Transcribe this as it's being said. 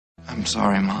I'm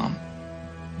sorry, Mom.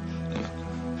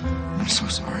 I'm so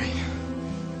sorry.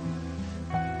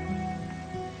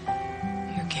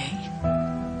 You're gay?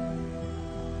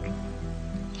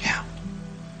 Yeah.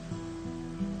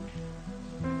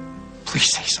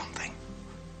 Please say something.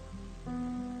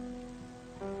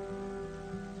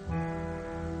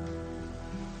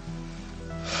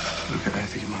 Look, I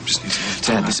think your mom just needs a little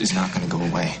time. Dad, this is not going to go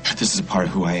away. This is a part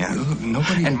of who I am.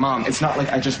 Nobody... And Mom, it's not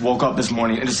like I just woke up this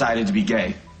morning and decided to be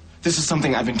gay. This is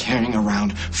something I've been carrying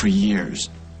around for years.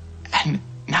 And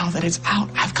now that it's out,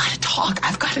 I've got to talk.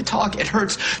 I've got to talk. It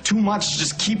hurts too much to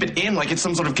just keep it in like it's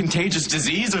some sort of contagious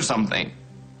disease or something.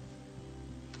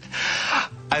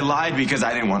 I lied because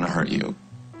I didn't want to hurt you.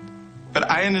 But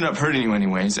I ended up hurting you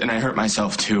anyways, and I hurt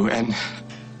myself too, and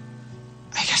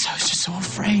I guess I was just so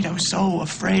afraid. I was so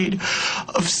afraid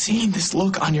of seeing this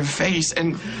look on your face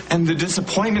and the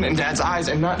disappointment in Dad's eyes,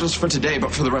 and not just for today,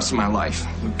 but for the rest of my life.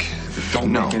 Look,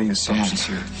 don't make any assumptions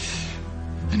Dad, here.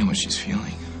 I know what she's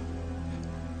feeling.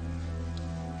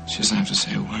 She doesn't have to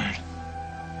say a word.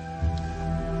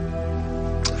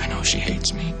 I know she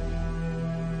hates me.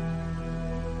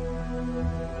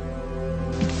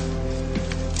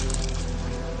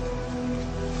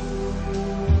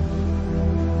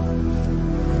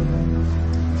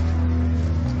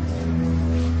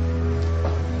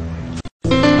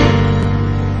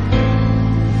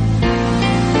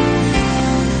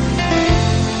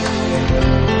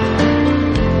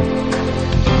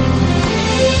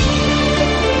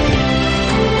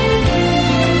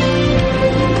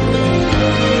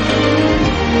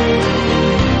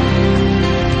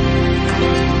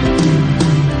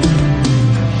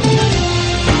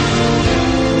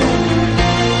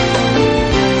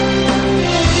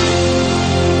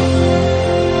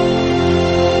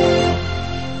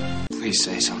 Please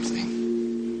say something.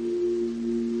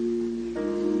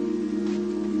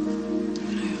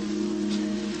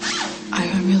 I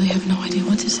really have no idea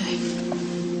what to say.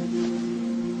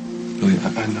 Really,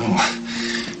 I know.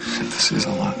 This is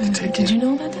a lot to take in. Did you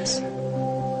know about this?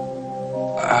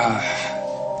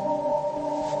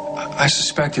 I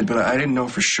suspected, but I didn't know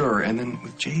for sure. And then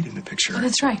with Jade in the picture... Oh,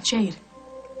 that's right, Jade.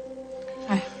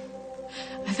 I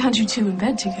found you two in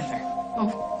bed together.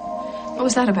 Oh, what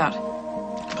was that about?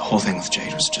 The whole thing with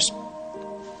Jade was just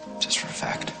for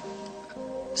effect.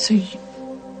 So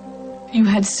you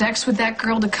had sex with that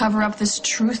girl to cover up this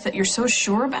truth that you're so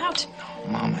sure about?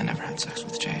 No, Mom, I never had sex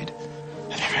with Jade.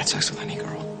 I've never had sex with any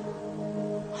girl.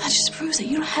 Well, that just proves that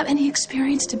you don't have any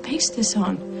experience to base this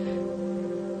on.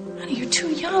 Honey, you're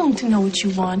too young to know what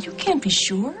you want. You can't be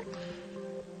sure.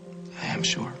 I am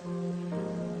sure.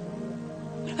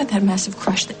 What about that massive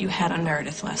crush that you had on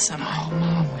Meredith last summer? Oh,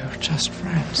 Mom, we were just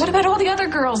friends. What about all the other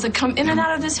girls that come in and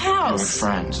out of this We were house?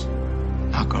 friends,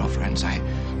 not girlfriends. I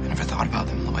never thought about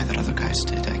them the way that other guys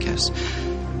did, I guess.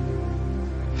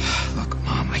 Look,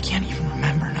 Mom, I can't even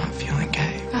remember not feeling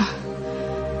gay.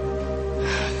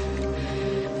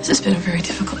 This has been a very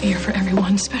difficult year for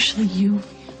everyone, especially you.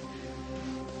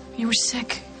 You were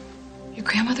sick. Your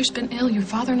grandmother's been ill. Your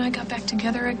father and I got back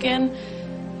together again.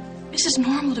 This is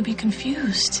normal to be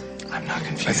confused. I'm not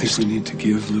confused. I think we need to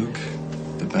give Luke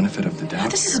the benefit of the doubt.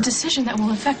 This is a decision that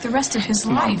will affect the rest of his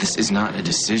Mom, life. this is not a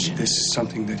decision. This is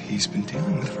something that he's been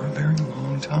dealing with for a very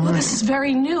long time. Well, this is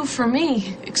very new for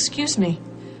me. Excuse me.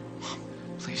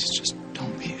 Please, just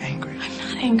don't be angry. I'm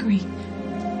not angry.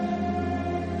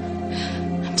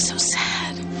 I'm so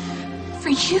sad. For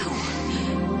you.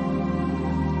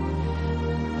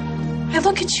 I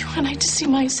look at you and I just see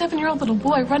my 7-year-old little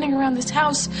boy running around this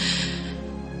house.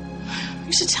 You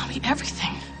used to tell me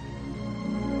everything.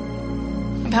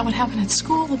 About what happened at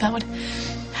school, about what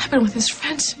happened with his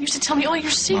friends. You used to tell me all your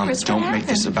secrets. Mom, What don't make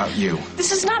this happened? about you.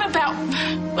 This is not about...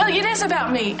 Well, it is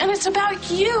about me, and it's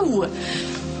about you.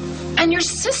 And your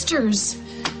sisters.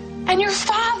 And your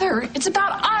father. It's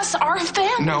about us, our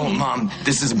family. No, Mom,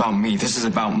 this is about me. This is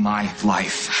about my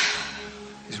life.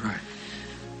 He's right.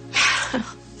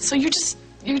 So you're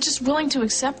just willing to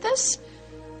accept this?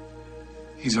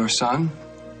 He's our son.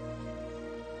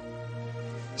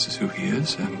 This is who he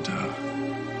is, and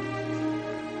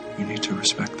we need to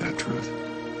respect that truth.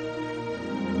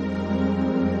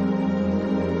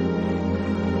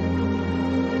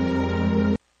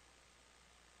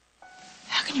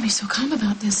 How can you be so calm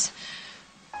about this?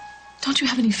 Don't you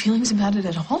have any feelings about it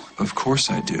at all? Of course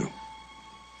I do.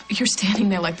 You're standing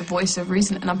there like the voice of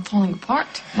reason, and I'm falling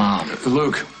apart. Mom.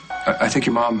 Luke, I think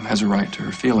your mom has a right to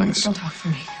her feelings. Don't talk for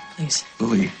me, please.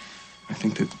 Lily, I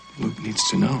think that Luke needs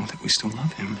to know that we still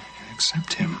love him and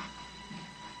accept him.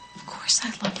 Of course I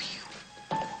love you.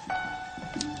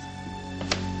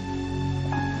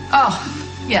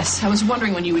 Oh, Yes, I was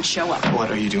wondering when you would show up. What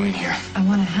are you doing here? I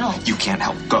want to help. You can't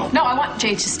help. Go. No, I want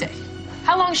Jade to stay.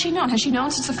 How long has she known? Has she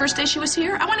known since the first day she was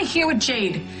here? I want to hear what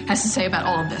Jade has to say about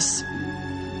all of this.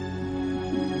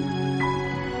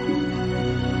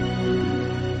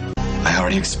 I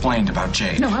already explained about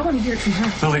Jade. No, I want to hear it from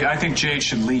her. Lily, I think Jade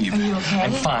should leave. Are you okay?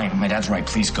 I'm fine. My dad's right.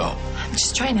 Please go. I'm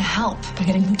just trying to help. By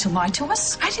getting Luke to lie to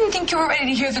us? I didn't think you were ready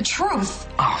to hear the truth.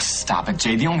 Oh, stop it,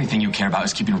 Jade. The only thing you care about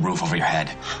is keeping a roof over your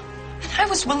head. I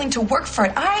was willing to work for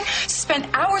it. I spent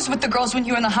hours with the girls when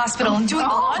you were in the hospital and doing the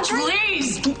laundry.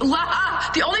 Please!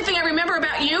 The only thing I remember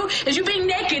about you is you being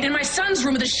naked in my son's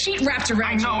room with a sheet wrapped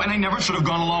around you. I know, and I never should have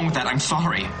gone along with that. I'm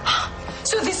sorry.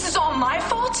 So this is all my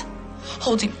fault?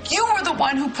 Holden, you were the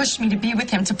one who pushed me to be with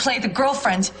him, to play the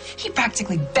girlfriend. He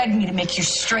practically begged me to make you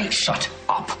straight. Shut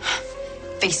up.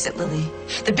 Face it, Lily.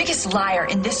 The biggest liar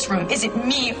in this room isn't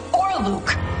me or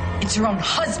Luke. It's your own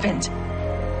husband.